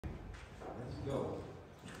go.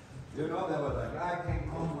 You know, there was a guy came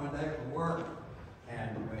home one day from work,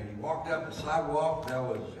 and when he walked up the sidewalk, there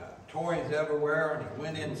was toys everywhere, and he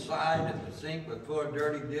went inside, and the sink was full of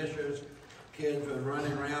dirty dishes. Kids were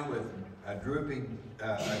running around with dirty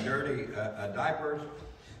diapers.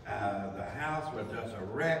 The house was just a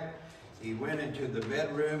wreck. He went into the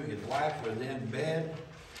bedroom. His wife was in bed,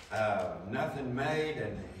 nothing made,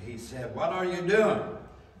 and he said, "What are you doing?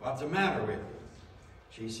 What's the matter with you?"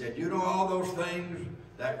 She said, "You know all those things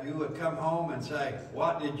that you would come home and say,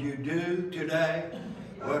 'What did you do today?'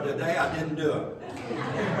 Well, today I didn't do it."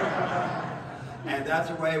 And that's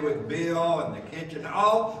the way with Bill and the kitchen.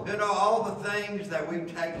 All the things that we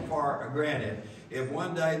take for granted. If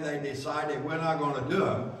one day they decided we're not going to do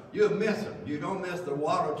them, you'll miss them. You don't miss the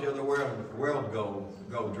water till the world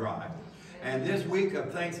go dry. And this week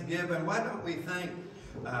of Thanksgiving, why don't we thank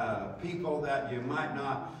people that you might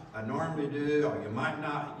not normally do, or you might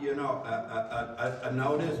not,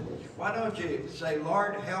 notice? Why don't you say,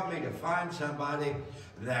 "Lord, help me to find somebody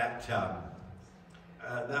that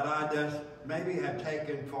I just maybe have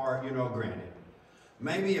taken for, granted.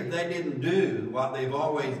 Maybe if they didn't do what they've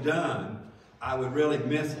always done, I would really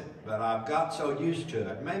miss it. But I've got so used to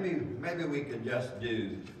it. Maybe we could just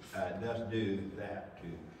do that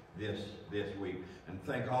to this week, and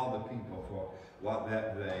thank all the people for what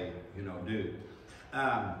that they do.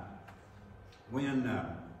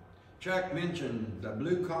 When Chuck mentioned the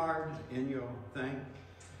blue card in your thing,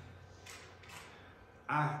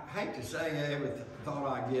 I hate to say every thought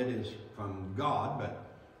I get is from God, but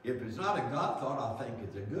if it's not a God thought, I think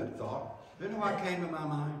it's a good thought. You know what came to my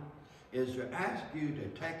mind? Is to ask you to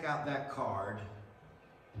take out that card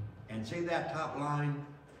and see that top line.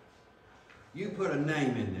 You put a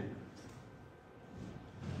name in there.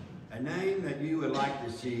 A name that you would like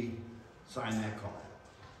to see sign that card.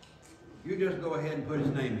 You just go ahead and put his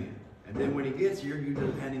name in. And then when he gets here, you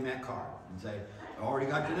just hand him that card and say, "I already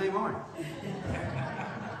got your name on it."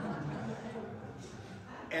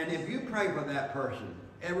 And if you pray for that person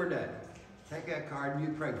every day, take that card and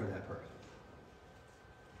you pray for that person.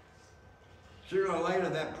 Sooner or later,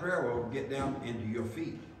 that prayer will get down into your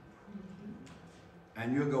feet.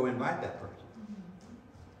 And you'll go invite that person.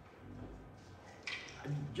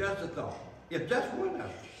 Just a thought. If just one of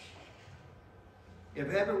us, if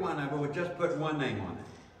every one of us would just put one name on it,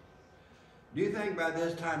 do you think by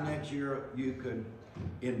this time next year you could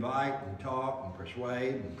invite and talk and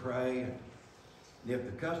persuade and pray? And if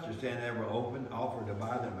the custard stand ever opened, offer to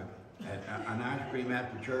buy them an ice cream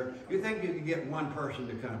after church, you think you could get one person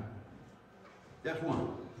to come? Just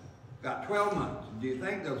one. Got 12 months. Do you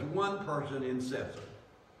think there's one person in Sesser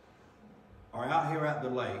or out here at the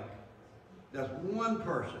lake, there's one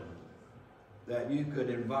person that you could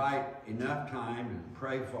invite enough time and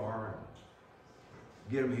pray for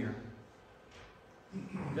and get them here?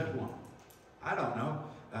 Just one. I don't know.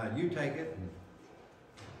 You take it and,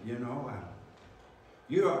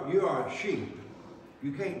 you are a sheep.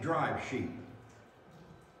 You can't drive sheep.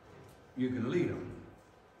 You can lead them,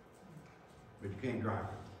 but you can't drive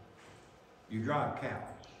them. You drive cows.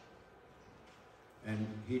 And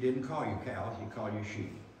he didn't call you cows, he called you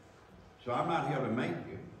sheep. So I'm not here to make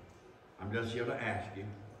you. I'm just here to ask you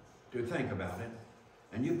to think about it.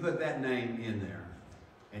 And you put that name in there.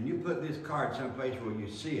 And you put this card someplace where you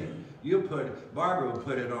see it. Barbara will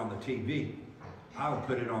put it on the TV. I would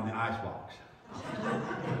put it on the icebox.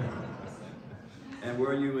 And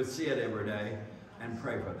where you would see it every day and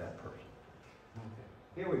pray for that person.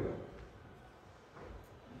 Okay. Here we go.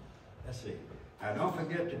 Let's see. Now don't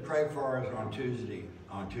forget to pray for us on Tuesday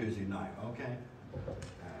night, okay?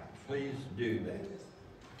 Please do that.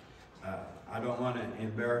 I don't want to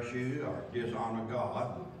embarrass you or dishonor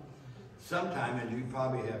God. Sometimes, as you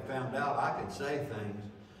probably have found out, I can say things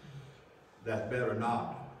that better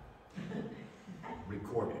not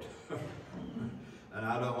recorded. And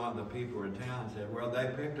I don't want the people in town to say, "Well,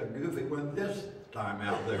 they picked a goofy one this time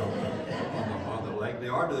out there on the lake." They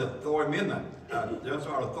ought to throw him in just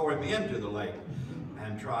ought to throw him into the lake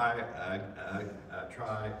and try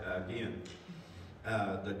again.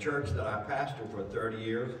 The church that I pastored for 30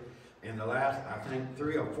 years, in the last, I think,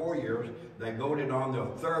 3 or 4 years, they voted on the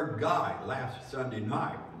third guy last Sunday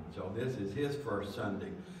night. So this is his first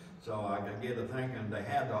Sunday. So I get to thinking they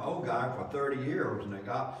had the old guy for 30 years, and they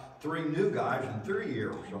got 3 new guys in 3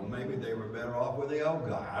 years. So maybe they were better off with the old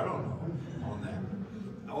guy. I don't know on that.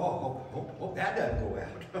 Hope that doesn't go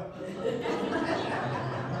out.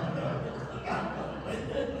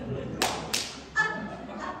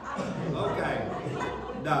 Okay.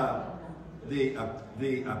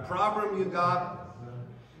 The problem you got,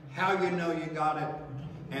 how you know you got it,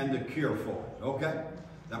 and the cure for it. Okay?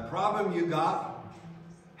 the problem you got,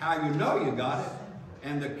 how you know you got it,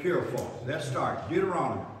 and the cure for it. Let's start.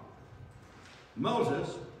 Deuteronomy.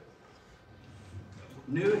 Moses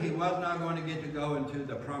knew he was not going to get to go into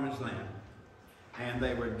the promised land. And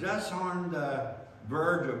they were just on the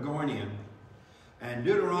verge of going in. And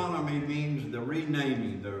Deuteronomy means the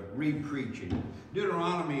renaming, the re-preaching.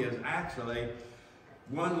 Deuteronomy is actually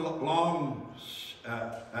one long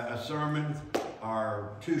a sermon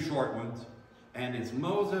or two short ones. And it's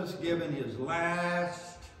Moses giving his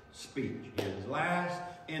last speech, his last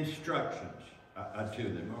instructions to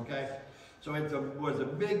them, okay? So it was a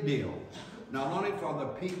big deal, not only for the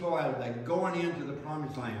people as they're going into the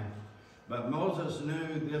promised land, but Moses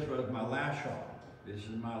knew this was my last shot. This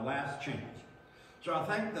is my last chance. So I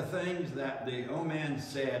think the things that the old man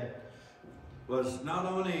said was not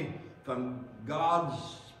only from God's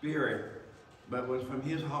Spirit, but was from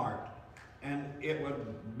his heart. And it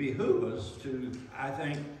would behoove us to, I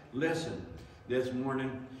think, listen this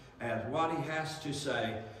morning as what he has to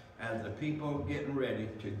say as the people getting ready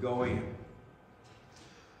to go in.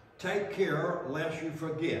 Take care lest you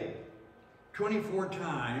forget. 24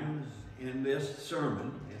 times in this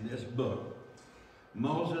sermon, in this book,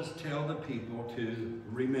 Moses tells the people to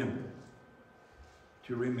remember.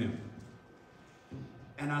 To remember.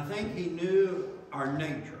 And I think he knew our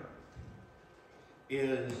nature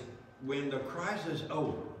is when the crisis is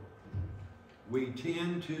over, we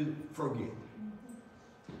tend to forget.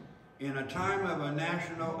 In a time of a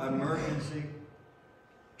national emergency,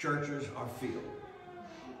 churches are filled.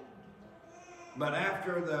 But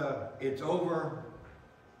after it's over,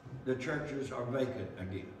 the churches are vacant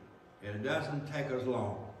again. And it doesn't take us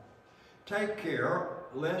long. Take care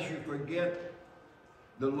lest you forget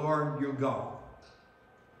the Lord your God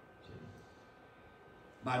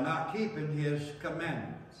by not keeping his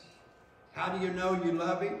commandments. How do you know you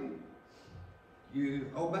love him? You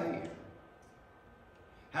obey him.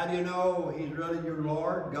 How do you know he's really your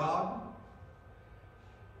Lord, God?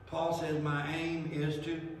 Paul says, my aim is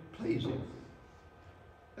to please him.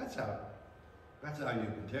 That's how you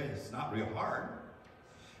can tell you. It's not real hard.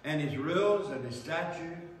 And his rules and his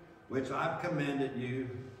statutes, which I've commanded you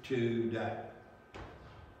today.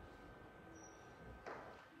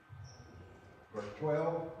 Verse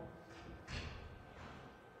 12.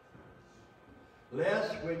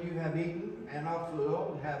 Lest when you have eaten and are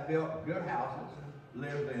full, have built good houses and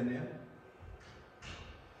lived in them,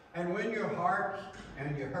 and when your hearts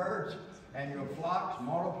and your herds and your flocks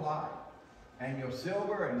multiply, and your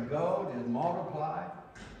silver and gold is multiplied,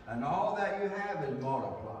 and all that you have is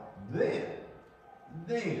multiplied, then,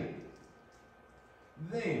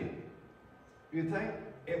 you think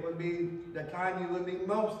it would be the time you would be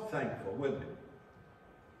most thankful, wouldn't it?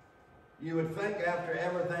 You would think after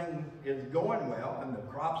everything is going well and the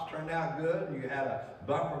crops turned out good and you had a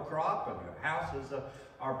bumper crop and your houses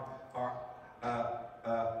are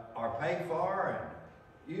paid for,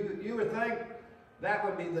 and you would think that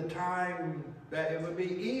would be the time that it would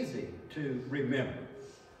be easy to remember.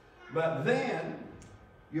 But then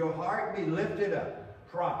your heart be lifted up,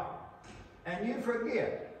 pride, and you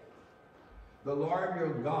forget the Lord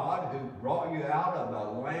your God who brought you out of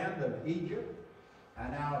the land of Egypt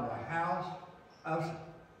and out of the house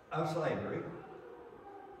of slavery,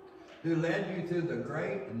 who led you through the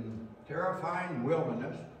great and terrifying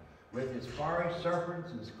wilderness with its fiery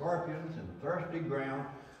serpents and scorpions and thirsty ground,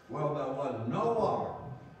 where there was no water,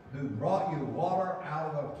 who brought you water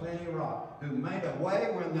out of a plenty rock, who made a way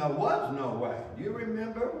when there was no way. Do you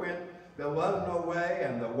remember when there was no way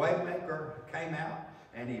and the waymaker came out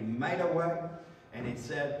and he made a way? And he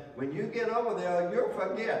said, when you get over there, you'll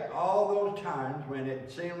forget all those times when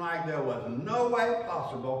it seemed like there was no way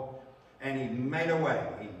possible, and he made a way.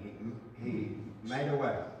 He made a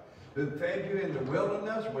way. Who fed you in the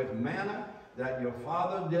wilderness with manna that your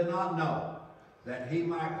father did not know, that he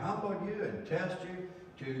might humble you and test you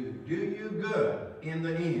to do you good in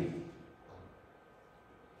the end.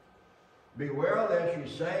 Beware lest you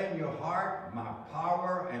say in your heart, my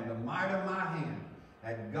power and the might of my hand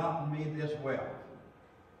had gotten me this wealth.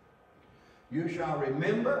 You shall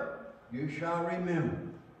remember, you shall remember,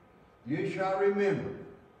 you shall remember.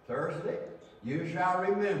 Thursday, you shall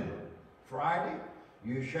remember. Friday,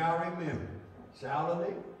 you shall remember.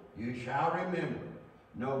 Saturday, you shall remember.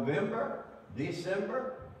 November,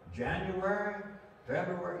 December, January,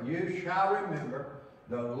 February, you shall remember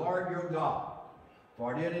the Lord your God.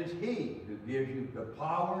 For it is he who gives you the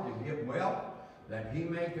power to give wealth, that he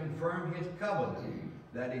may confirm his covenant,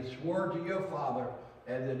 that he swore to your father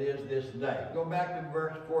as it is this day. Go back to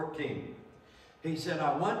verse 14. He said,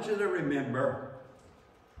 I want you to remember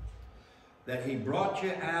that he brought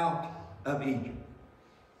you out of Egypt.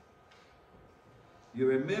 You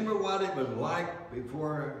remember what it was like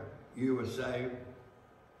before you were saved?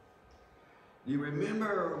 Do you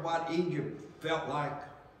remember what Egypt felt like?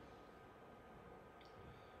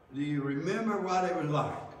 Do you remember what it was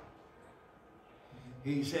like?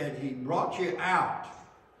 He said he brought you out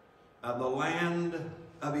of the land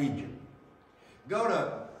of Egypt. Go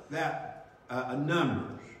to that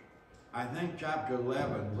Numbers, I think chapter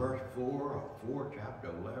 11, verse 4, or 4, chapter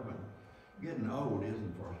 11. Getting old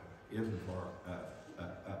isn't for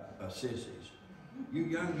sissies. You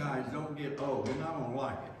young guys don't get old. You're not going to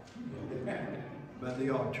like it. But the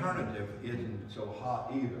alternative isn't so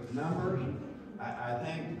hot either. Numbers, I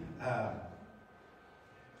think,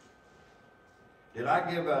 did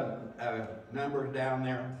I give numbers down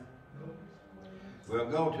there? We'll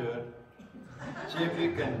go to it. See if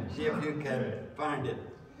you can find it.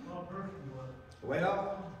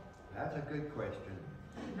 Well, that's a good question.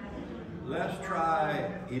 Let's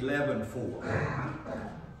try 11:4.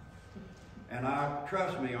 And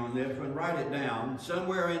trust me on this one, write it down.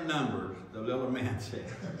 Somewhere in Numbers, the little man said.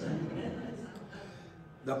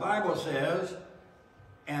 The Bible says,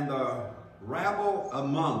 and the rabble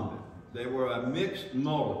among them, they were a mixed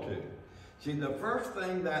multitude. See, the first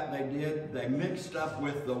thing that they did, they mixed up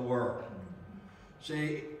with the world.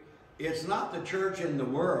 See, it's not the church in the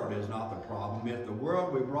world is not the problem. It's the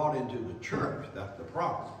world we brought into the church that's the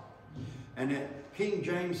problem. And King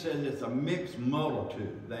James says it's a mixed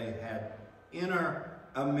multitude. They had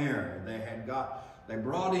intermarried. They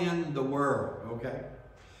brought in the world, okay?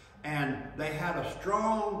 And they had a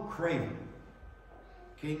strong craving.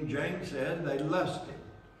 King James says they lusted.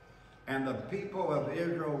 And the people of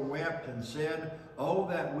Israel wept and said, "Oh,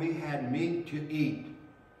 that we had meat to eat."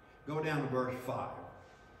 Go down to verse 5.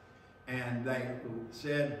 And they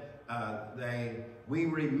said, we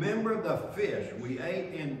remember the fish we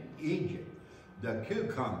ate in Egypt, the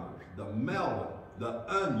cucumbers, the melon, the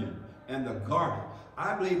onion, and the garlic.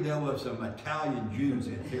 I believe there was some Italian Jews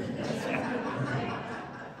in here.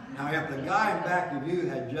 Now, if the guy in back of you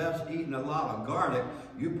had just eaten a lot of garlic,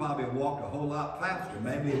 you probably walked a whole lot faster.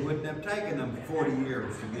 Maybe it wouldn't have taken them 40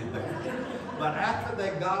 years to get there. But after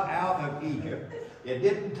they got out of Egypt, it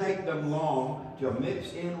didn't take them long to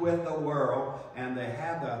mix in with the world, and they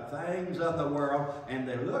had the things of the world, and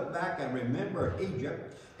they looked back and remembered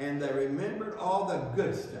Egypt, and they remembered all the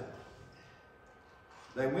good stuff.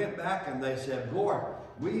 They went back and they said, "Boy,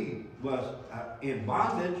 we was in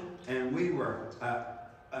bondage, and we were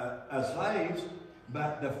slaves,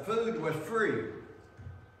 but the food was free.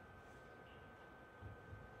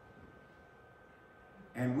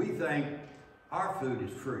 And we think our food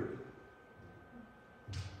is free."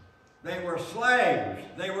 They were slaves.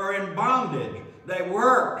 They were in bondage. They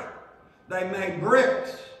worked. They made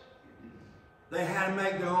bricks. They had to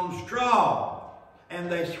make their own straw.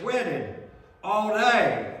 And they sweated all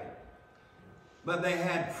day. But they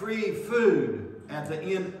had free food at the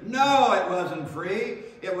end. No, it wasn't free.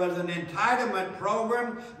 It was an entitlement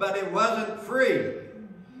program, but it wasn't free.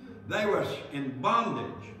 They were in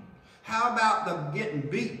bondage. How about them getting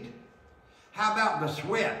beat? How about the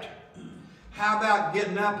sweat? How about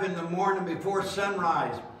getting up in the morning before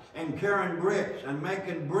sunrise and carrying bricks and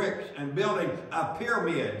making bricks and building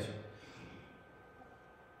pyramids?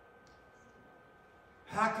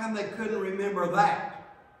 How come they couldn't remember that?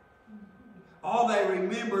 All they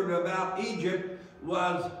remembered about Egypt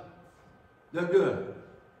was the good.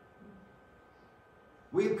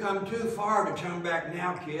 We've come too far to turn back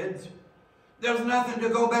now, kids. There's nothing to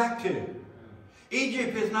go back to.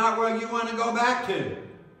 Egypt is not where you want to go back to.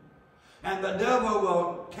 And the devil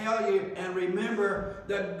will tell you and remember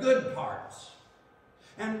the good parts.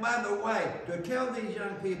 And by the way, to tell these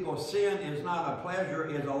young people sin is not a pleasure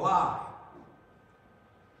is a lie.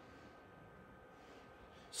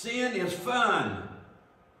 Sin is fun.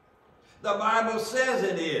 The Bible says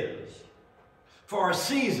it is. For a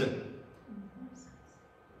season.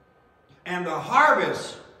 And the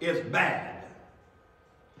harvest is bad.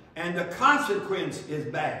 And the consequence is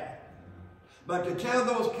bad. But to tell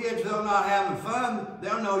those kids they're not having fun,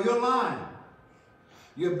 they'll know you're lying.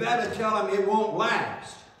 You better tell them it won't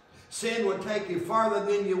last. Sin will take you farther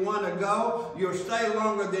than you want to go. You'll stay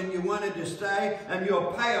longer than you wanted to stay. And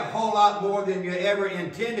you'll pay a whole lot more than you ever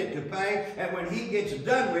intended to pay. And when he gets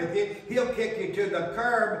done with you, he'll kick you to the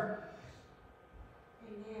curb.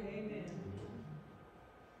 Amen.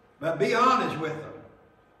 But be honest with them.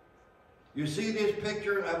 You see this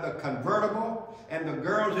picture of the convertible and the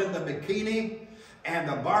girls in the bikini and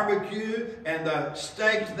the barbecue and the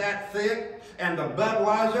steaks that thick and the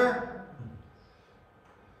Budweiser?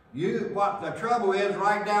 What the trouble is,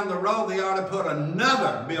 right down the road they ought to put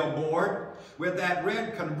another billboard with that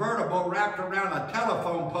red convertible wrapped around a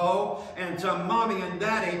telephone pole and some mommy and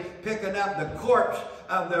daddy picking up the corpse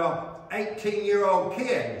of the 18-year-old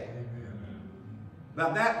kid.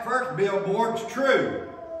 But that first billboard's true.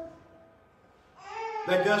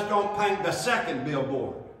 They just don't paint the second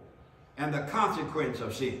billboard and the consequence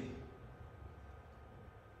of sin.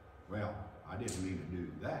 Well, I didn't mean to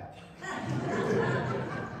do that.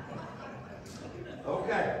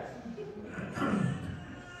 Okay.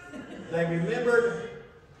 They remembered,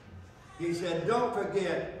 he said, don't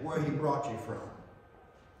forget where he brought you from.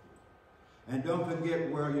 And don't forget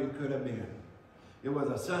where you could have been. It was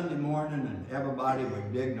a Sunday morning and everybody was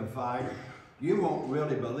dignified. You won't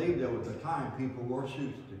really believe there was a time people wore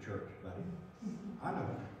suits to church, buddy. I know.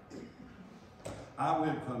 I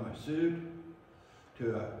went from a suit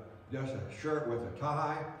to just a shirt with a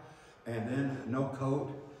tie, and then no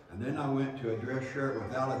coat, and then I went to a dress shirt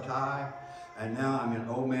without a tie, and now I'm in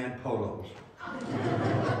old man polos.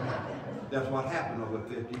 That's what happened over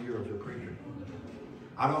 50 years of preaching.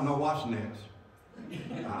 I don't know what's next.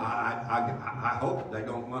 I hope they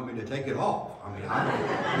don't want me to take it off. I mean, I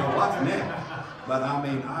don't know what's next. But I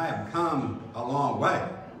mean, I have come a long way.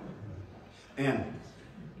 And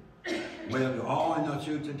we're all in those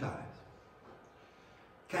suits and ties.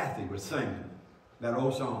 Kathy was singing that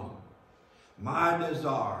old song. My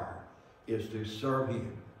desire is to serve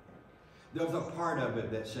him. There's a part of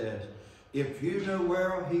it that says, if you knew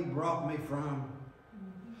where he brought me from,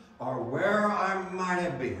 or where I might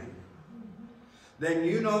have been, then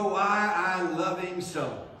you know why I love him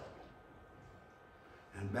so.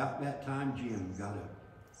 And about that time, Jim got up.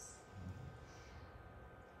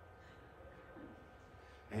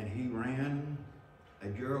 And he ran a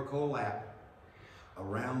Jericho lap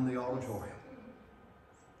around the auditorium.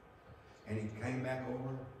 And he came back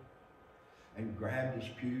over and grabbed his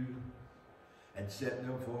pew and sat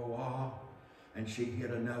there for a while. And she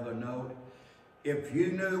hit another note. If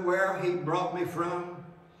you knew where he brought me from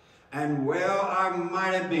and where I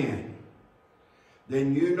might have been,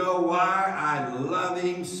 then you know why I love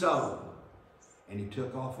him so. And he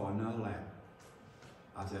took off on another lap.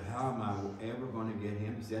 I said, how am I ever going to get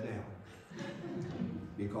him to sit down?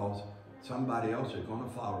 Because somebody else is going to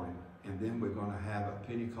follow him. And then we're going to have a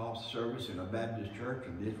Pentecost service in a Baptist church,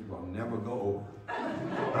 and this will never go over.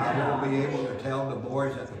 I won't be able to tell the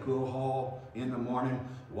boys at the pool hall in the morning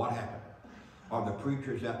what happened. Or the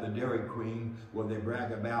preachers at the Dairy Queen, will they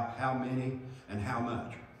brag about how many and how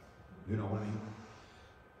much? You know what I mean?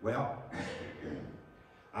 Well,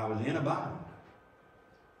 I was in a bind.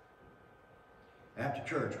 After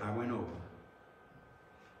church, I went over.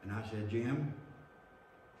 And I said, Jim,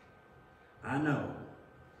 I know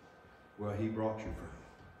where he brought you from.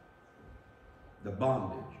 The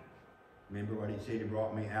bondage. Remember what he said? He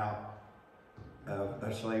brought me out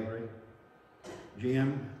of slavery.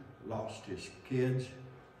 Jim lost his kids,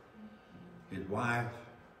 his wife,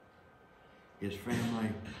 his family,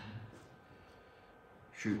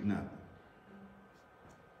 shooting up.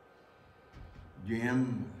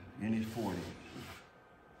 Jim, in his 40s,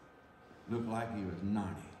 looked like he was 90.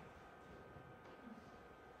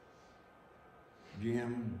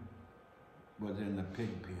 Jim was in the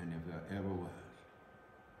pig pen if there ever was.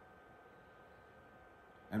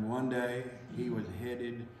 And one day he was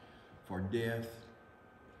headed for death,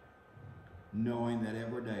 knowing that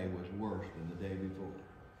every day was worse than the day before.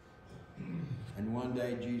 And one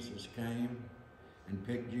day Jesus came and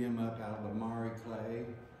picked Jim up out of the miry clay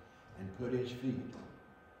and put his feet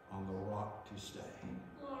on the rock to stay.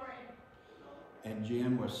 Glory. And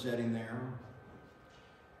Jim was sitting there,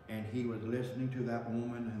 and he was listening to that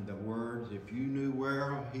woman and the words, if you knew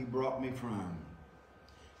where he brought me from,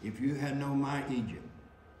 if you had known my Egypt,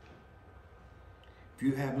 if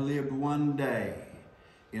you have lived one day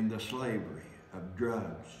in the slavery of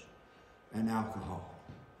drugs and alcohol,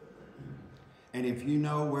 and if you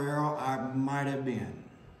know where I might have been,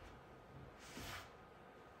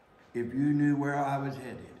 if you knew where I was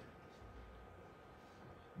headed,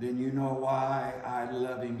 then you know why I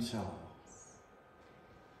love him so.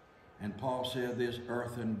 And Paul said this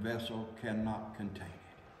earthen vessel cannot contain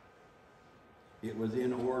it. It was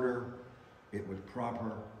in order. It was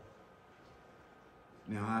proper.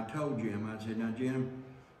 Now I told Jim, I said, now Jim,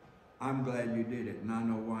 I'm glad you did it, and I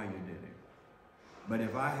know why you did it. But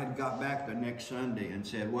if I had got back the next Sunday and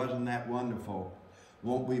said, wasn't that wonderful?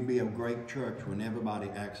 Won't we be a great church when everybody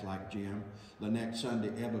acts like Jim? The next Sunday,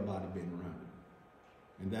 everybody been running.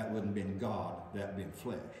 And that wouldn't have been God, that'd been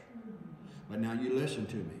flesh. But now you listen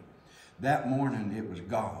to me. That morning, it was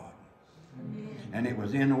God. And it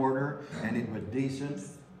was in order, and it was decent,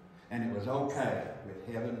 and it was okay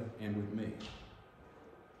with heaven and with me.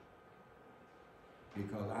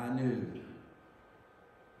 because I knew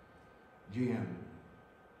Jim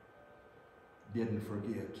didn't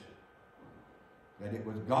forget that it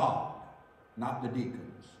was God, not the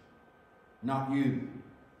deacons, not you.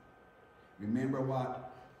 Remember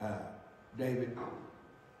what David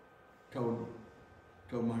told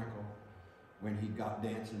Michael when he got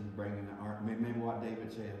dancing, bringing the ark? Remember what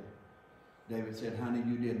David said? David said, honey,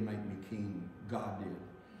 you didn't make me king. God did.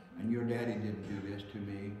 And your daddy didn't do this to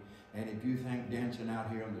me. And if you think dancing out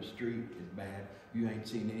here on the street is bad, you ain't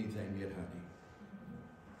seen anything yet, honey.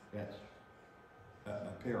 That's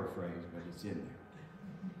a paraphrase, but it's in there.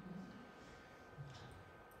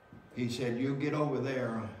 He said, you get over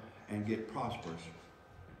there and get prosperous,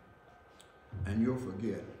 and you'll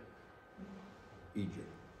forget Egypt.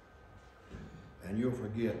 And you'll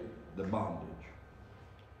forget the bondage.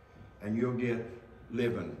 And you'll get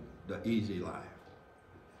living the easy life.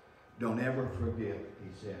 Don't ever forget, he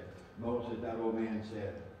said. Moses, that old man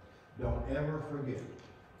said, don't ever forget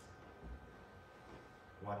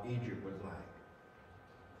what Egypt was like.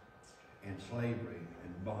 And slavery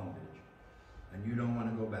and bondage. And you don't want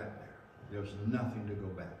to go back there. There's nothing to go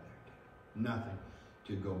back there to. Nothing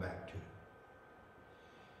to go back to.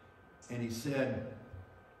 And he said,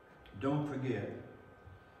 don't forget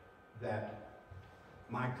that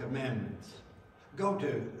my commandments. Go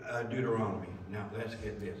to Deuteronomy. Now, let's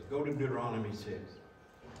get this. Go to Deuteronomy 6.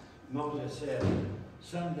 Moses said,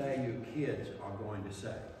 someday you kids are going to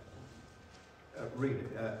say, read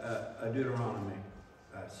it, Deuteronomy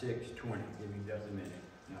 6:20. Give me just a minute.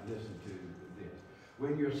 Now, listen to this.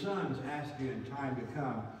 When your sons ask you in time to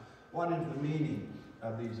come, what is the meaning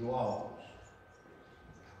of these laws?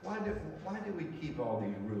 Why do we keep all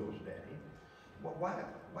these rules, Daddy?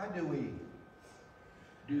 Why do we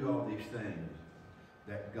do all these things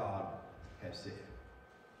that God has said?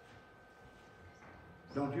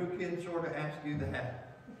 Don't your kids sort of ask you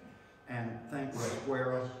that and think we're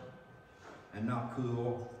squirrels and not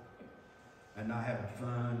cool and not having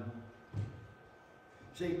fun?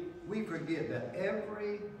 See, we forget that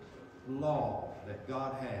every law that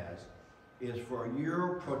God has is for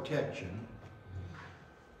your protection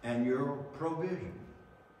and your provision.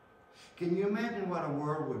 Can you imagine what a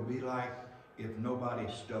world would be like if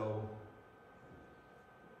nobody stole?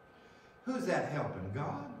 Who's that helping?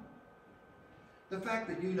 God? The fact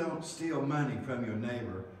that you don't steal money from your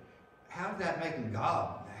neighbor, how's that making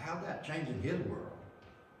God? How's that changing his world?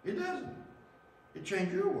 It doesn't. It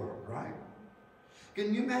changed your world, right?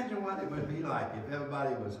 Can you imagine what it would be like if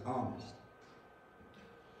everybody was honest?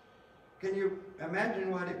 Can you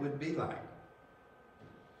imagine what it would be like?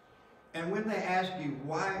 And when they ask you,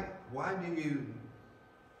 why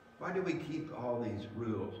do we keep all these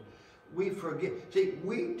rules? We forget. See,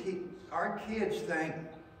 our kids think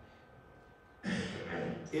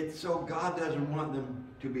it's so God doesn't want them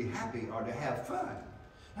to be happy or to have fun.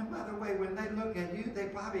 And by the way, when they look at you, they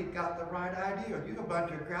probably got the right idea. You're a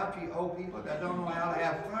bunch of grouchy old people that don't know how to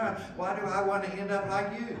have fun. Why do I want to end up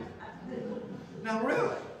like you? Now,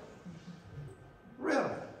 really?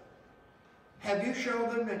 Really? Have you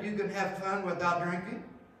showed them that you can have fun without drinking?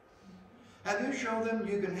 Have you shown them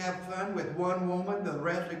you can have fun with one woman the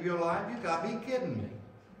rest of your life? You got to be kidding me.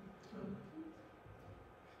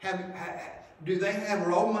 Do they have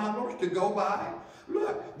role models to go by?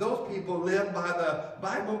 Look, those people live by the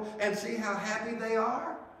Bible and see how happy they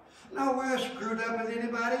are. No, we're as screwed up as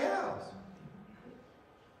anybody else.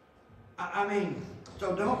 I mean,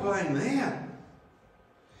 so don't blame them.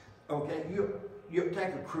 Okay, you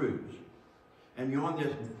take a cruise and you're on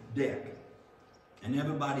this deck and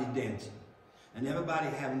everybody's dancing and everybody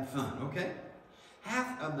having fun, okay?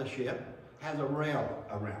 Half of the ship has a rail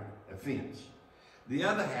around it, a fence. The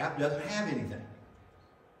other half doesn't have anything.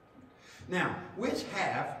 Now, which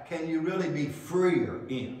half can you really be freer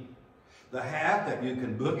in? The half that you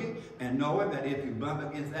can boogie and knowing that if you bump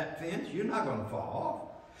against that fence, you're not going to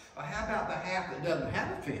fall off. Or how about the half that doesn't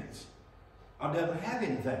have a fence or doesn't have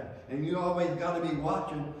anything and you always got to be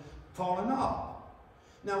watching falling off?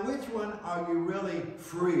 Now, which one are you really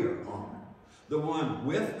freer on? The one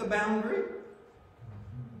with the boundary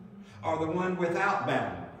or the one without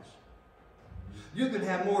boundaries? You can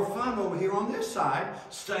have more fun over here on this side,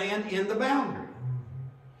 staying in the boundary.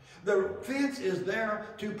 The fence is there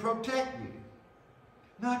to protect you,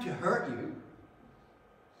 not to hurt you.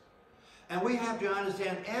 And we have to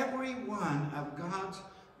understand every one of God's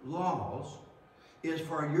laws is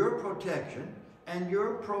for your protection and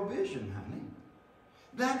your provision, honey.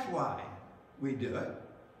 That's why we do it.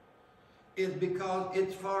 It's because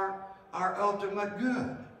it's for our ultimate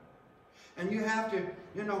good. And you have to,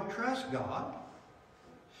 trust God.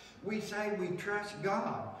 We say we trust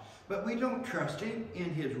God, But we don't trust him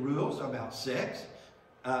in his rules about sex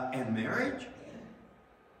and marriage.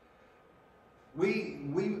 We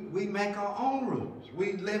make our own rules.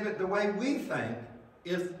 We live it the way we think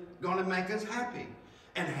is going to make us happy.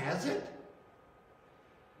 And has it?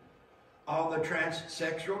 All the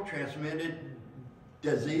sexual transmitted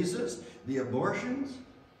diseases, the abortions,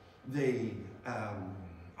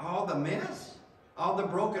 all the mess, all the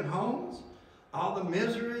broken homes, all the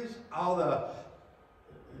miseries, all the...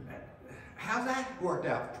 How's that worked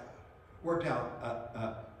out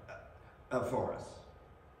for us?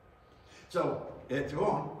 So it's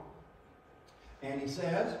on, and he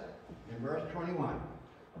says in verse 21,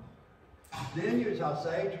 "Then you shall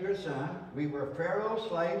say to your son, we were Pharaoh's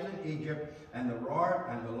slaves in Egypt, and the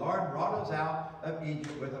Lord brought us out of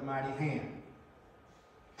Egypt with a mighty hand.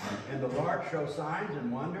 And the Lord showed signs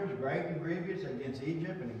and wonders, great and grievous, against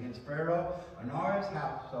Egypt and against Pharaoh and all his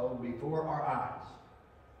household before our eyes.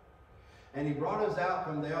 And he brought us out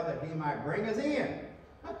from there that he might bring us in."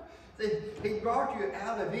 See, he brought you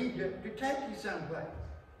out of Egypt to take you someplace.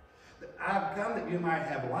 "I've come that you might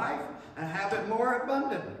have life and have it more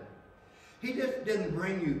abundantly." He just didn't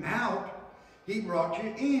bring you out, he brought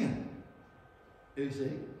you in. You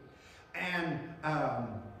see? And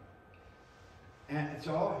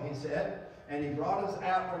so he said, and he brought us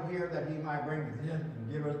out from here that he might bring us in and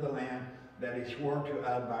give us the land that he swore to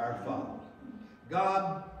us by our fathers.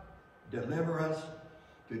 God deliver us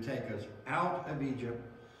to take us out of Egypt,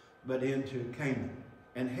 but into Canaan.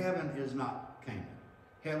 And heaven is not Canaan.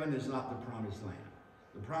 Heaven is not the promised land.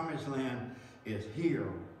 The promised land is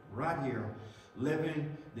here, right here,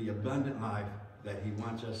 living the abundant life that he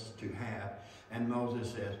wants us to have. And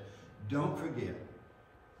Moses says, don't forget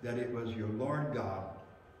that it was your Lord God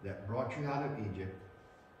that brought you out of Egypt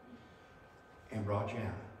and brought you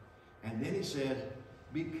out. And then he says,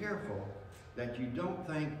 be careful that you don't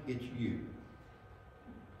think it's you.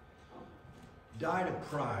 Die to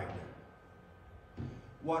pride.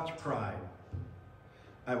 Watch pride.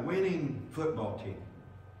 A winning football team.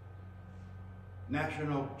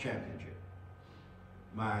 National championship.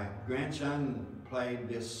 My grandson played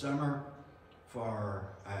this summer for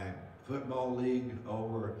a football league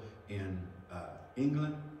over in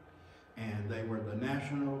England, and they were the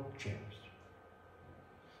national champs.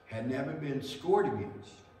 Had never been scored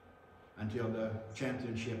against until the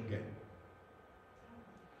championship game.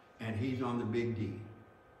 And he's on the big D.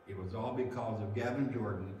 It was all because of Gavin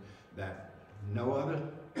Jordan that no other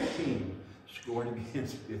team scored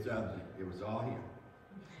against this other team. It was all him.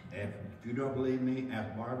 And if you don't believe me,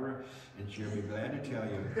 ask Barbara, and she'll be glad to tell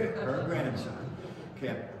you that her grandson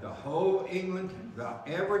kept the whole England,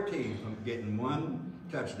 every team from getting one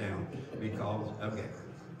touchdown because of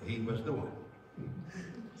Gavin. He was the one.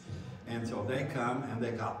 And so they come and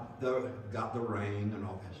they got the ring and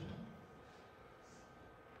all that stuff.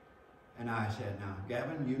 And I said, now,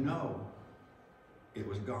 Gavin, you know it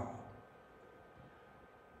was God.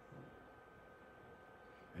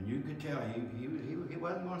 And you could tell he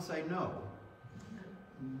wasn't going to say no.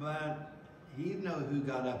 But he knew who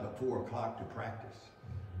got up at 4 o'clock to practice.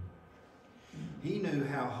 He knew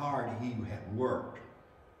how hard he had worked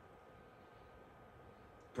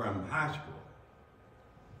from high school.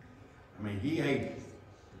 I mean, he ate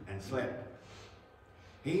and slept.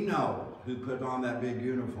 He knows who put on that big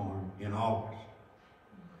uniform in August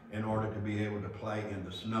in order to be able to play in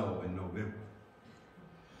the snow in November.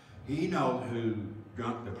 He knows who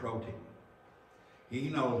drunk the protein. He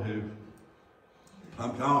knows who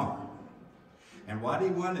pumped on. And what he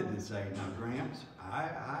wanted to say, now Gramps,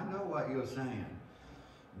 I know what you're saying,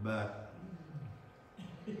 but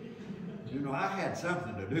you know, I had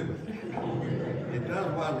something to do with it. It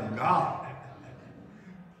just wasn't God.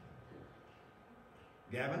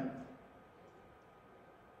 Gavin,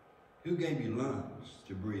 who gave you lungs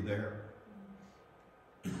to breathe air?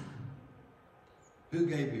 Who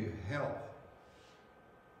gave you health?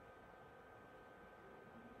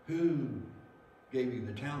 Who gave you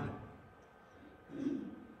the talent?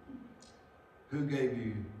 Who gave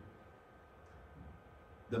you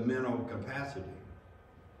the mental capacity?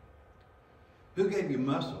 Who gave you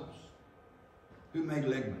muscles? Who made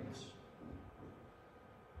ligaments?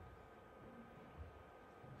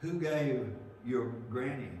 Who gave your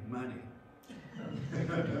granny money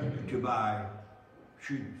to buy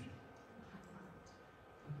shoes?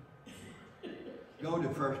 Go to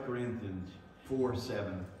 1 Corinthians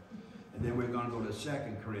 4:7, and then we're going to go to 2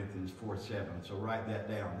 Corinthians 4:7. So write that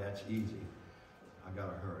down. That's easy. I got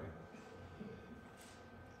to hurry.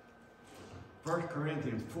 1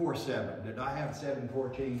 Corinthians 4:7. Did I have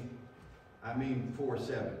 7:14? I mean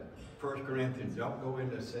 4:7. 1 Corinthians. Don't go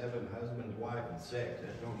into 7, husband, wife, and sex.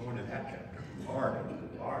 Don't go into that chapter.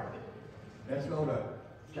 Lord. Let's go to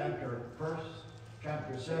chapter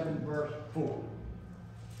 7, verse 4.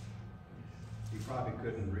 You probably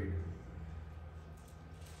couldn't read it.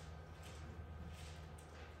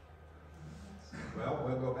 Well,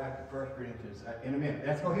 we'll go back to 1 Corinthians in a minute.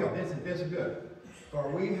 Let's go here. This is good. For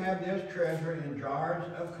we have this treasure in jars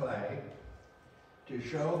of clay to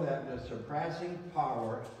show that the surpassing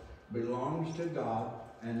power belongs to God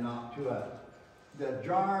and not to us. The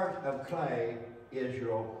jars of clay is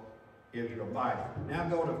your Bible. Now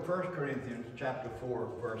go to 1 Corinthians chapter 4,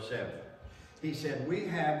 verse 7. He said, we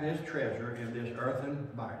have this treasure in this earthen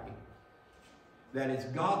body that is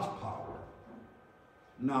God's power,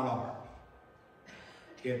 not ours.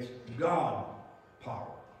 It's God's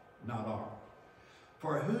power, not ours.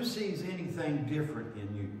 For who sees anything different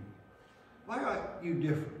in you? Why are you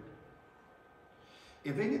different?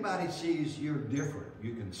 If anybody sees you're different,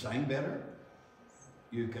 you can sing better,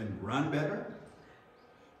 you can run better,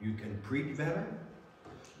 you can preach better,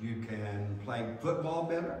 you can play football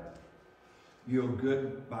better, you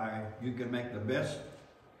can make the best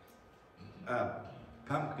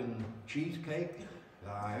pumpkin cheesecake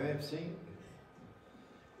that I have seen.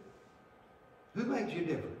 Who makes you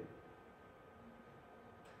different?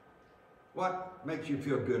 What makes you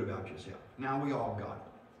feel good about yourself? Now we all got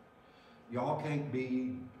it. Y'all can't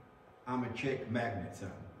be, I'm a chick magnet,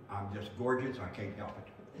 son. I'm just gorgeous, I can't help it.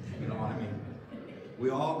 You know what I mean? We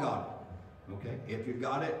all got it, okay? If you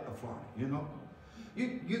got it, flaunt it, you know?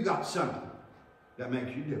 You got something that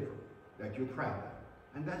makes you different, that you're proud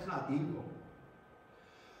of. And that's not evil.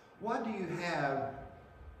 What do you have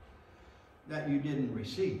that you didn't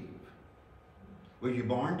receive? Was you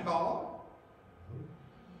born tall?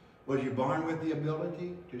 Was you born with the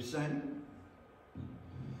ability to sing?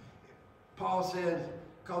 Paul says,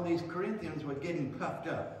 because these Corinthians were getting puffed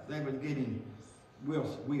up. They were getting,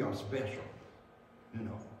 we are special, you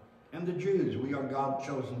know. And the Jews, we are God's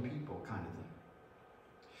chosen people kind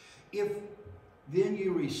of thing. If then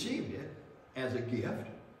you received it as a gift,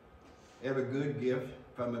 every good gift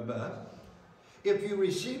from above, if you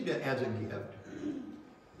received it as a gift,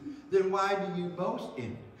 then why do you boast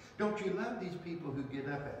in it? Don't you love these people who get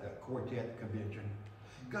up at the quartet convention?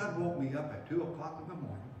 God woke me up at 2 o'clock in the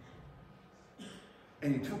morning,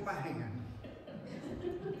 and he took my hand,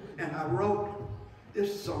 and I wrote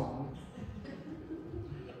this song.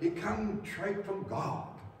 It comes straight from God.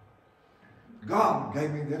 God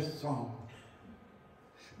gave me this song.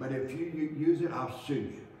 But if you use it, I'll sue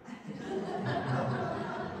you.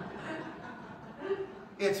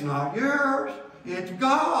 It's not yours. It's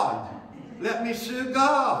God. Let me sue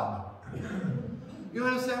God. You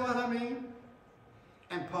understand what I mean?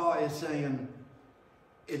 And Paul is saying,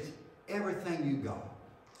 it's everything you got.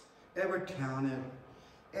 Every talent,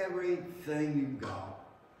 everything you got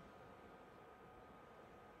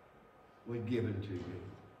was given to you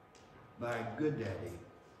by a good daddy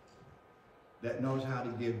that knows how to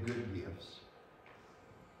give good gifts.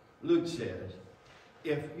 Luke says,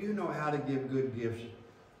 if you know how to give good gifts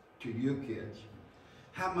to your kids,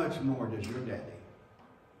 how much more does your daddy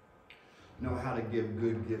know how to give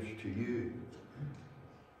good gifts to you?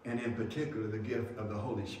 And in particular, the gift of the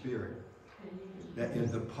Holy Spirit, that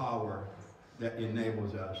is the power that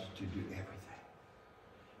enables us to do everything.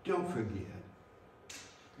 Don't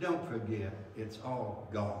forget, it's all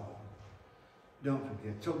God. Don't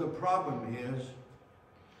forget. So the problem is,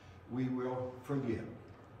 we will forget.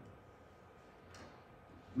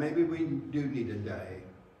 Maybe we do need a day,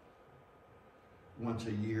 once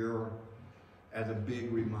a year, as a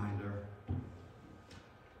big reminder.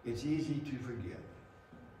 It's easy to forget.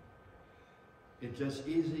 It's just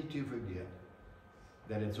easy to forget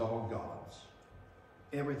that it's all God's.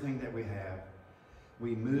 Everything that we have,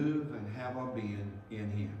 we move and have our being in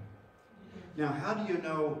Him. Now, how do you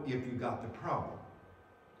know if you got the problem?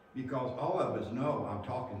 Because all of us know I'm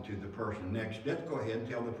talking to the person next. Let's go ahead and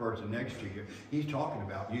tell the person next to you, he's talking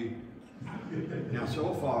about you. Now,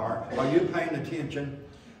 so far, are you paying attention?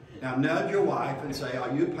 Now, nudge your wife and say,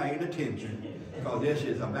 are you paying attention? Because this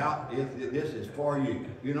is for you.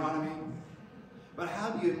 You know what I mean? But how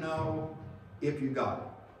do you know if you got it?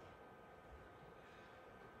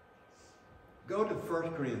 Go to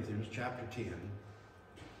 1 Corinthians chapter 10.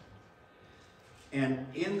 And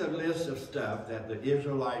in the list of stuff that the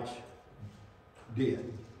Israelites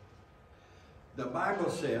did, the Bible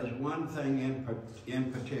says one thing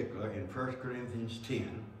in particular in 1 Corinthians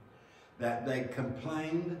 10, that they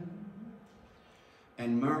complained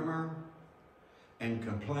and murmur and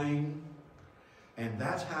complain, and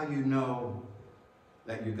that's how you know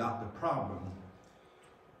that you got the problem,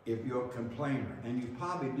 if you're a complainer, and you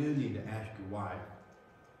probably do need to ask your wife,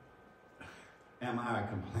 am I a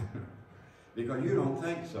complainer? Because you don't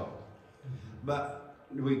think so. But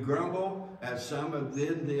we grumble as some of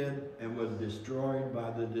them did and was destroyed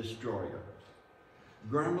by the destroyer.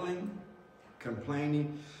 Grumbling,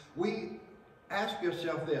 complaining. We ask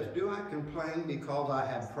yourself this, do I complain because I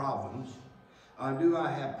have problems? Or do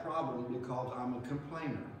I have problems because I'm a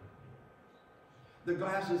complainer? The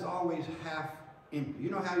glass is always half empty. You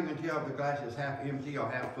know how you can tell if the glass is half empty or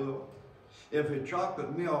half full? If it's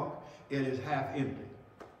chocolate milk, it is half empty.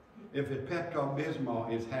 If it's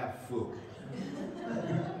Pepto-Bismol, it's half full.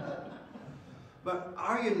 But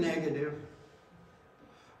are you negative?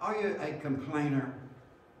 Are you a complainer?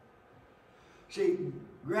 See,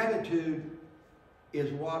 gratitude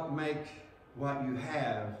is what makes what you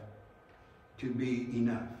have to be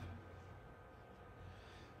enough.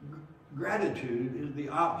 Gratitude is the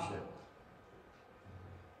opposite.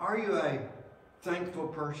 Are you a thankful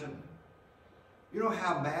person? You know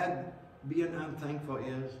how bad being unthankful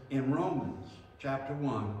is? In Romans chapter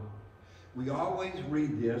 1, we always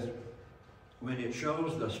read this when it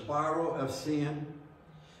shows the spiral of sin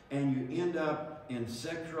and you end up in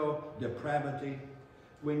sexual depravity,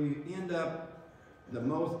 when you end up the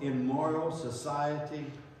most immoral society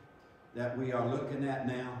that we are looking at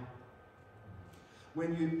now,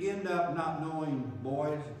 when you end up not knowing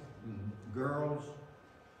boys and girls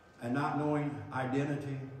and not knowing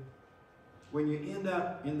identity, when you end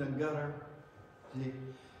up in the gutter, see,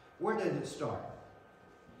 where does it start?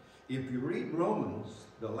 If you read Romans,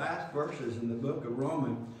 the last verses in the book of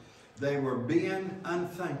Romans, they were being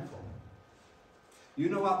unthankful. You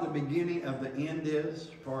know what the beginning of the end is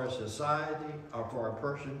for a society or for a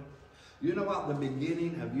person? You know what the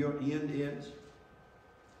beginning of your end is?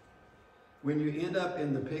 When you end up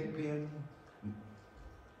in the pig pen,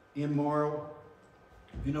 immoral,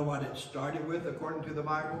 you know what it started with according to the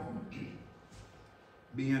Bible?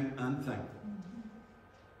 Being unthankful.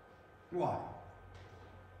 Why?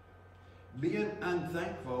 Being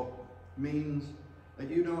unthankful means that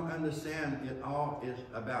you don't understand it all is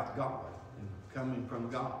about God and coming from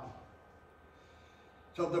God.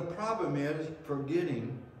 So the problem is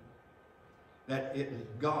forgetting that it is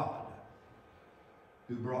God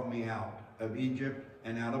who brought me out of Egypt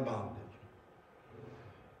and out of bondage.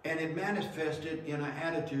 And it manifested in an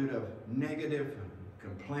attitude of negative and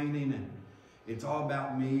complaining, and it's all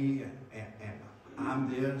about me, and I'm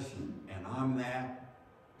this and I'm that.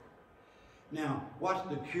 Now, what's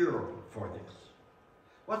the cure for this?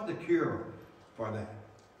 What's the cure for that?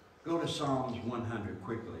 Go to Psalms 100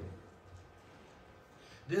 quickly.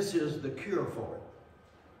 This is the cure for it.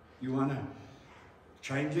 You want to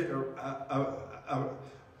change it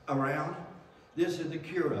around? This is the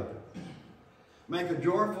cure of it. Make a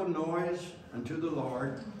joyful noise unto the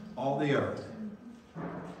Lord, all the earth.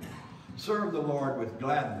 Serve the Lord with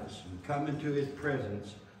gladness and come into his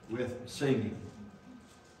presence with singing.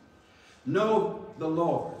 Know the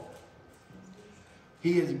Lord.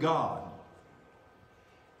 He is God.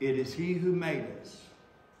 It is he who made us.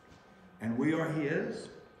 And we are his,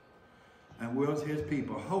 and we're his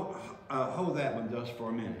people. Hold that one just for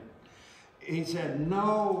a minute. He said,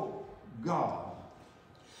 know God.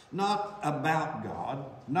 Not about God,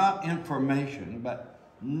 not information, but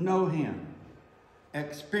know him.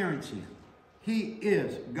 Experience him. He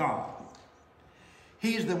is God.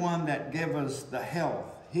 He's the one that gave us the health.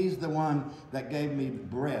 He's the one that gave me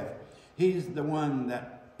breath. He's the one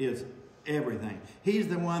that is everything. He's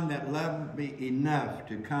the one that loved me enough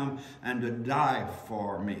to come and to die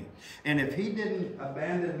for me. And if he didn't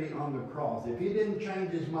abandon me on the cross, if he didn't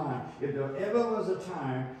change his mind, if there ever was a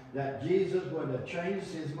time that Jesus would have changed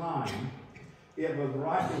his mind, it was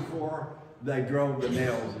right before they drove the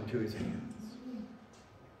nails into his hands.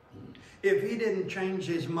 If he didn't change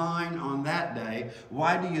his mind on that day,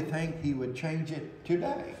 why do you think he would change it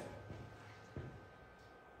today?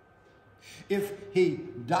 If he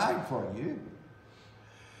died for you,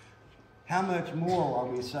 how much more are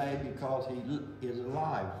we saved because he is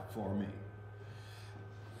alive for me?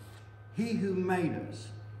 He who made us,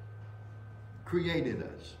 created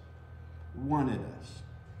us, wanted us.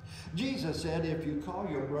 Jesus said, if you call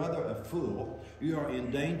your brother a fool, you are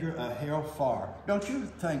in danger of hellfire. Don't you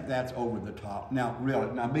think that's over the top? Now,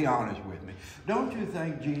 really, now be honest with me. Don't you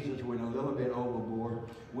think Jesus went a little bit overboard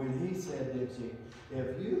when he said this?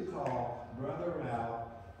 If you call Brother Ralph,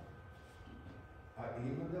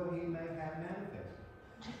 even though he may have manifested,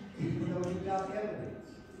 even though he's got evidence,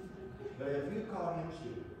 but if you call him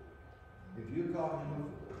stupid, if you call him a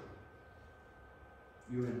fool,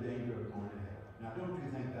 you're in danger of going to hell. Now, don't you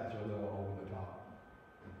think that's a little over the top?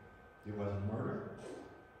 It wasn't murder.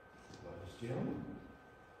 stealing,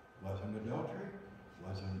 wasn't adultery,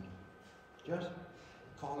 wasn't just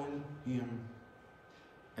calling him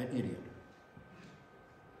an idiot.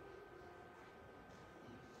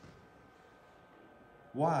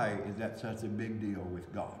 Why is that such a big deal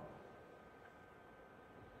with God?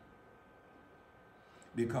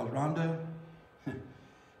 Because, Rhonda,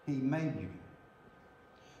 he made you.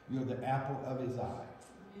 You're the apple of his eye.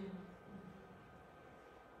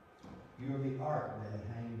 You're the ark that he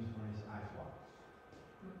hangs on his eyeball.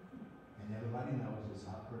 And everybody knows it's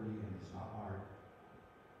not pretty and it's not hard.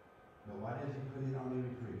 But why does he put it on the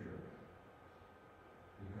refrigerator?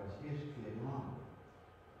 Because his kid, Rhonda,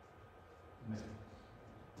 made it.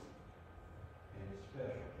 And it's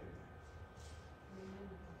special to him.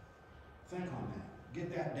 Think on that. Get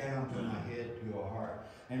that down from my head to your heart.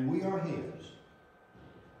 And we are his.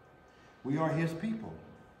 We are his people.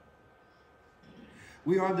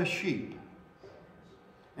 We are the sheep.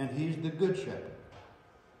 And he's the good shepherd.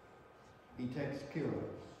 He takes care of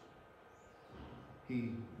us.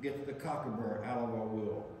 He gets the cocklebur out of our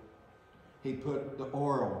wool. He put the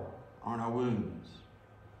oil on our wounds.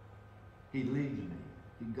 He leads me.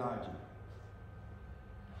 He guides me.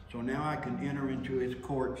 So now I can enter into his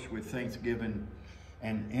courts with thanksgiving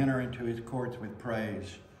and enter into his courts with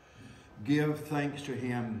praise. Give thanks to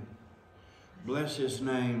him. Bless his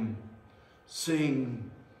name. Sing.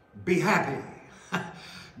 Be happy.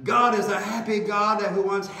 God is a happy God who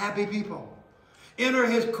wants happy people. Enter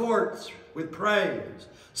his courts with praise.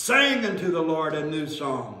 Sing unto the Lord a new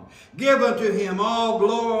song. Give unto him all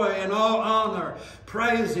glory and all honor.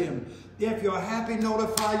 Praise him. If you're happy,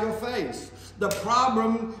 notify your face. The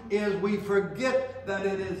problem is we forget that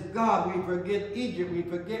it is God. We forget Egypt. We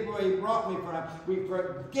forget where he brought me from. We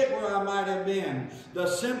forget where I might have been. The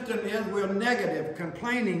symptom is we're negative,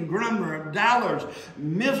 complaining, grumbling, doubters,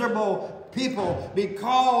 miserable people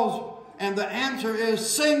because, and the answer is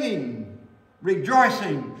singing,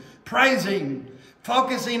 rejoicing, praising,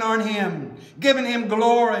 focusing on him, giving him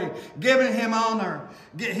glory, giving him honor.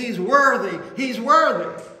 He's worthy. He's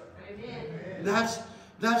worthy. Amen.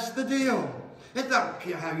 That's the deal. It doesn't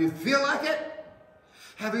care how you feel like it.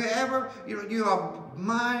 Have you ever, you are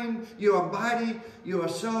mind, you are body, you are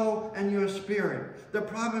soul, and you are spirit. The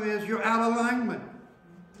problem is you're out of alignment.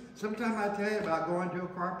 Sometimes I tell you about going to a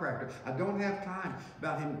chiropractor. I don't have time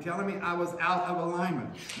about him telling me I was out of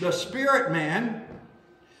alignment. The spirit man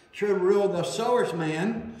should rule the source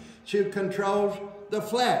man, should control the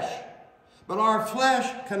flesh. But our flesh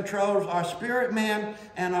controls our spirit man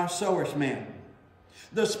and our source man.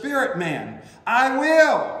 The spirit man, I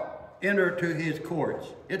will enter to his courts.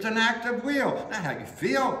 It's an act of will, not how you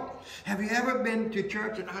feel. Have you ever been to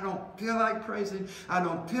church and I don't feel like praising, I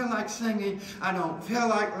don't feel like singing, I don't feel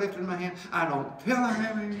like lifting my hand, I don't feel like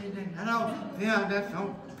having anything, I just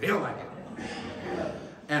don't feel like it.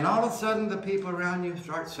 And all of a sudden the people around you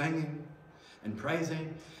start singing and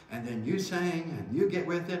praising, and then you sing and you get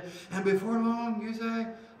with it, and before long you say,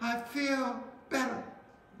 I feel better.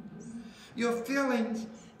 Your feelings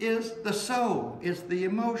is the soul, it's the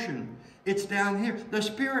emotion. It's down here. The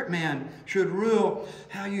spirit man should rule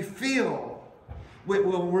how you feel. It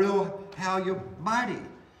will rule how your body.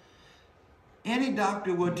 Any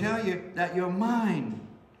doctor will tell you that your mind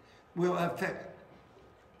will affect.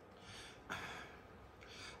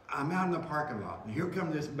 I'm out in the parking lot, and here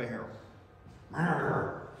comes this bear.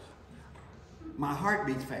 My heart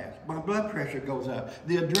beats fast. My blood pressure goes up.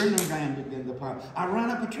 The adrenaline gland begins to pump. I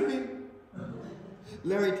run up a tree.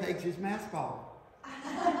 Larry takes his mask off.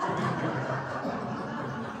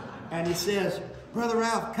 And he says, Brother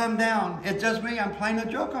Ralph, come down. It's just me. I'm playing a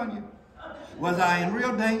joke on you. Was I in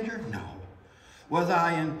real danger? No. Was it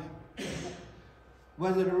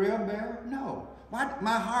a real bear? No.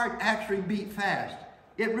 My heart actually beat fast.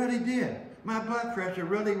 It really did. My blood pressure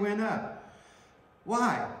really went up.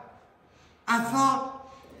 Why? I thought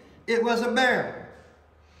it was a bear.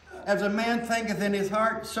 As a man thinketh in his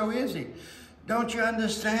heart, so is he. Don't you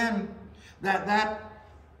understand that that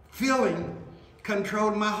feeling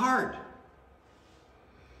controlled my heart?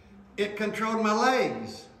 It controlled my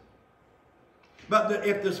legs. But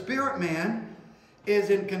if the spirit man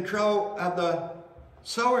is in control of the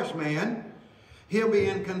source man, he'll be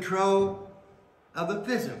in control of the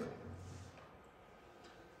physical.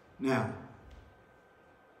 Now,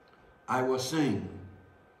 I will sing,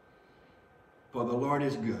 for the Lord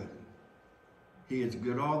is good. He is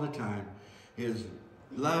good all the time. His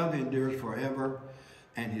love endures forever,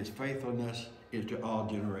 and his faithfulness is to all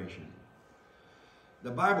generations.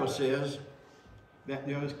 The Bible says that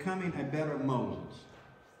there is coming a better Moses.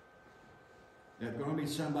 There's going to be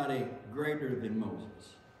somebody greater than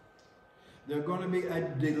Moses. There's going to be a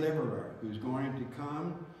deliverer who's going to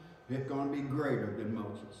come. It's going to be greater than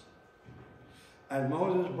Moses. As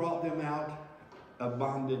Moses brought them out of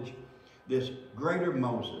bondage, this greater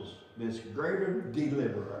Moses, this greater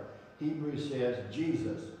deliverer, Hebrews says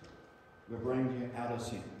Jesus will bring you out of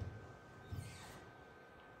sin.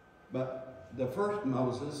 But the first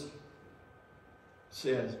Moses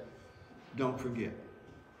says, don't forget.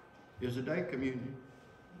 Is the day communion?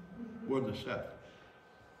 Where's the stuff?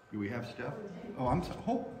 Do we have stuff? Oh, I'm sorry.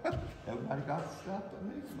 Oh, everybody got stuff?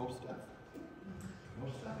 No stuff. No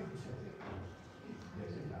stuff.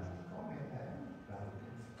 Yes, it does. Go ahead.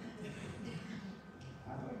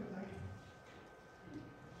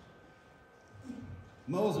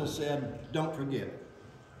 Moses said, don't forget.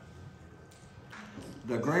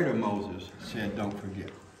 The greater Moses said, don't forget.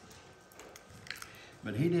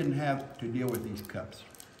 But he didn't have to deal with these cups.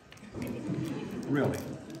 Really.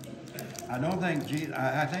 I don't think Jesus,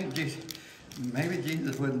 I think Jesus, maybe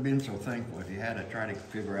Jesus wouldn't have been so thankful if he had to try to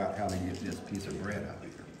figure out how to get this piece of bread out of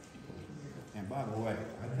here. And by the way,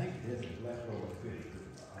 I think this is leftover fish.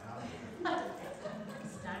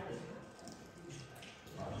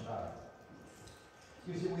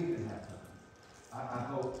 You see, we can have some. I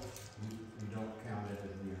hope you don't count it as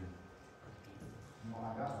the end. No,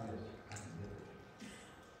 I got this. I can get it.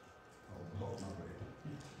 Oh, my bread.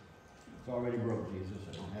 It's already broke, Jesus.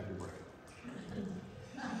 I don't have to break it.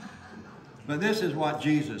 But this is what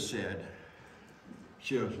Jesus said,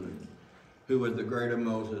 seriously, who was the greater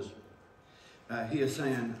Moses. He is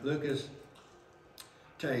saying, Lucas,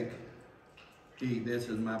 take, eat, this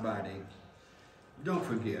is my body. Don't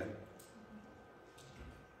forget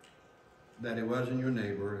that it wasn't your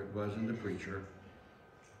neighbor, it wasn't the preacher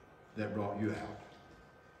that brought you out.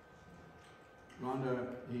 Rhonda,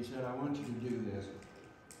 he said, I want you to do this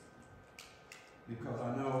because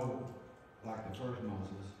I know, like the first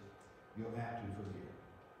Moses, you'll have to forget.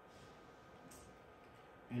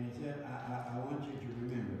 And he said, I want you to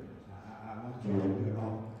remember this. I want you to do it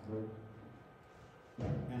all.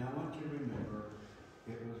 And I want you to remember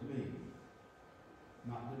it was me,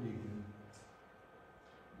 not the deacon,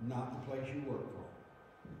 not the place you work for.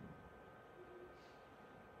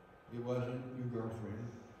 It wasn't your girlfriend.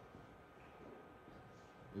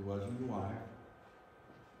 It wasn't your wife.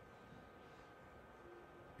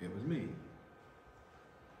 It was me.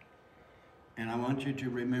 And I want you to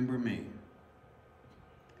remember me.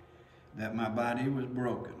 That my body was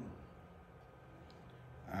broken.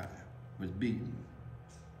 I was beaten.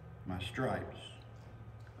 My stripes.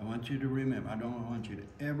 I want you to remember. I don't want you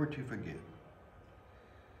to ever to forget.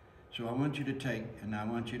 So I want you to take and I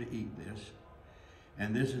want you to eat this.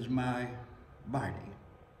 And this is my body.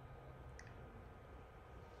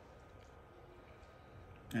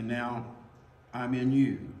 And now I'm in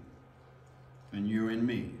you. And you're in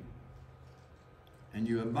me. And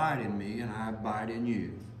you abide in me and I abide in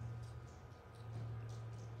you.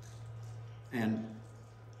 And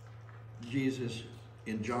Jesus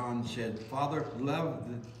in John said, Father, love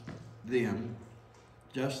them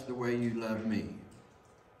just the way you love me.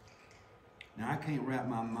 Now, I can't wrap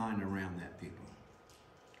my mind around that, people.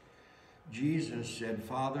 Jesus said,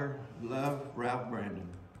 Father, love Ralph Brandon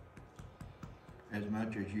as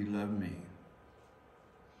much as you love me.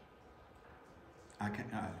 I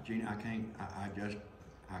can't, Gina,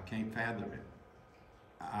 I can't fathom it.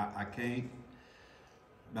 I can't,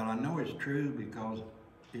 but I know it's true because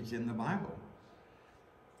it's in the Bible.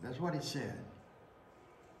 That's what it said.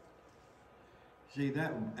 See,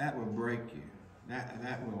 that will break you.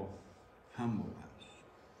 That will humble us.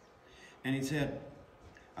 And he said,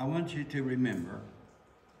 I want you to remember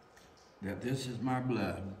that this is my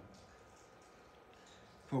blood.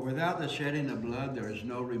 For without the shedding of blood, there is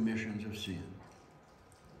no remission of sin.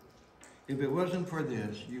 If it wasn't for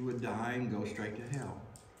this, you would die and go straight to hell.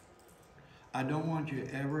 I don't want you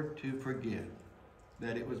ever to forget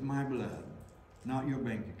that it was my blood, not your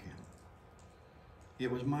bank account. It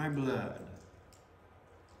was my blood,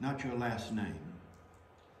 not your last name.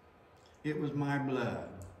 It was my blood.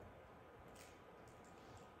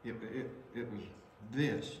 It was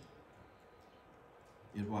this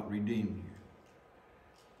is what redeemed you.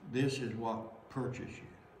 This is what purchased you.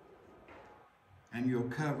 And you're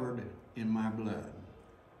covered in my blood.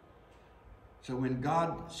 So when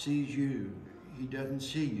God sees you, he doesn't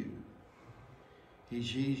see you. He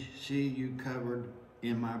sees you covered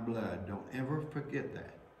in my blood. Don't ever forget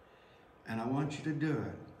that. And I want you to do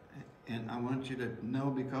it. And I want you to know,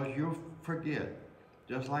 because you'll forget,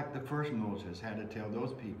 just like the first Moses had to tell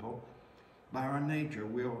those people, by our nature,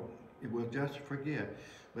 we'll just forget.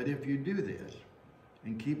 But if you do this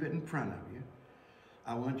and keep it in front of you,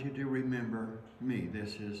 I want you to remember me.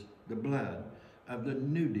 This is the blood of the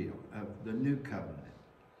new deal, of the new covenant.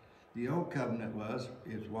 The old covenant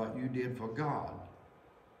is what you did for God.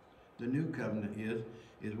 The new covenant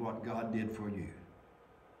is what God did for you.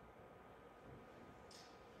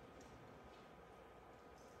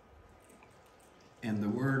 And the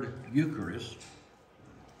word Eucharist,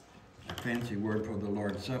 a fancy word for the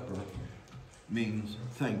Lord's Supper, means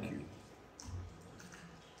thank you.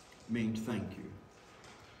 Means thank you.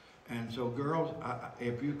 And so girls,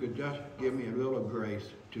 if you could just give me a little grace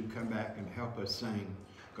to come back and help us sing,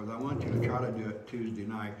 because I want you to try to do it Tuesday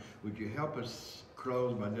night. Would you help us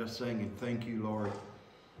close by just singing, thank you, Lord,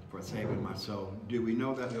 for saving my soul? Do we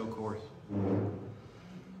know that little chorus?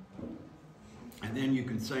 And then you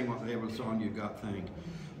can sing whatever song you got thanked.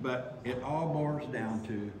 But it all boils down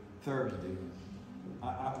to Thursday.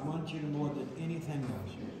 I want you to, more than anything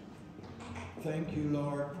else, thank you,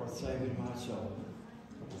 Lord, for saving my soul.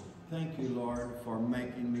 Thank you, Lord, for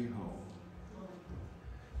making me whole.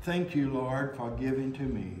 Thank you, Lord, for giving to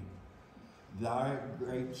me thy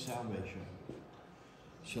great salvation,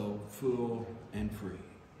 so full and free.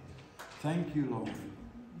 Thank you, Lord,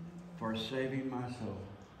 for saving my soul.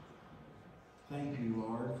 Thank you,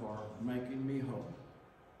 Lord, for making me whole.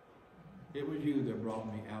 It was you that brought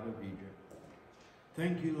me out of Egypt.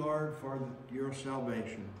 Thank you, Lord, for your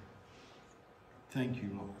salvation. Thank you,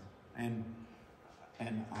 Lord. And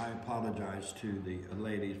I apologize to the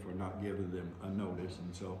ladies for not giving them a notice,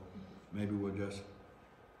 and so maybe we'll just,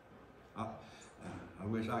 I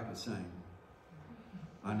wish I could sing.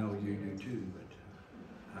 I know you do too, but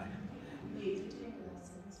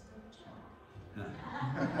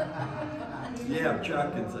yeah,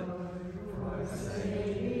 Chuck can sing. For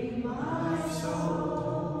saving my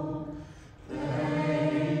soul,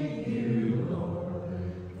 thank you, Lord,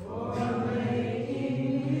 for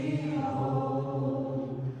making me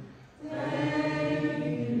whole. Thank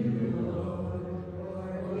you, Lord,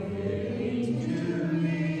 for giving to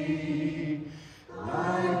me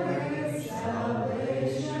thy great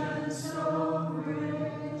salvation so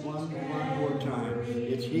rich. One more time.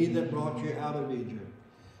 It's he that brought you out of Egypt.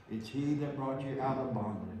 It's he that brought you out of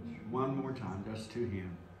bondage. One more time, just to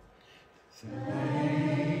him.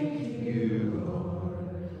 Thank you,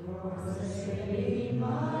 Lord, for saving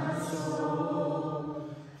my soul.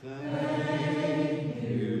 Thank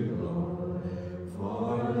you, Lord,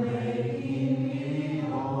 for making me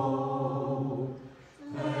whole.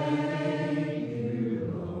 Thank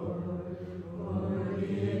you, Lord, for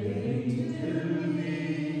giving to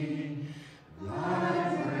me thy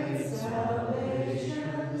great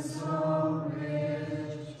salvation so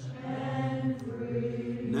rich and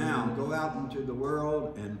free. Now go out into the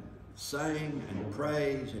world and sing and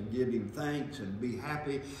praise and give him thanks and be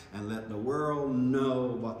happy and let the world know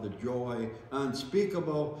what the joy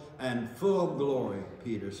unspeakable and full of glory,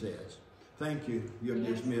 Peter says. Thank you. You're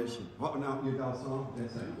dismissed. What now? You got a song?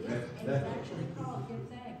 Let's sing. It's actually called Give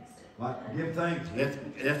Thanks. What? Give thanks.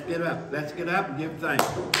 Let's get up. Let's get up and give thanks.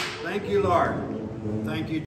 Thank you, Lord. Thank you.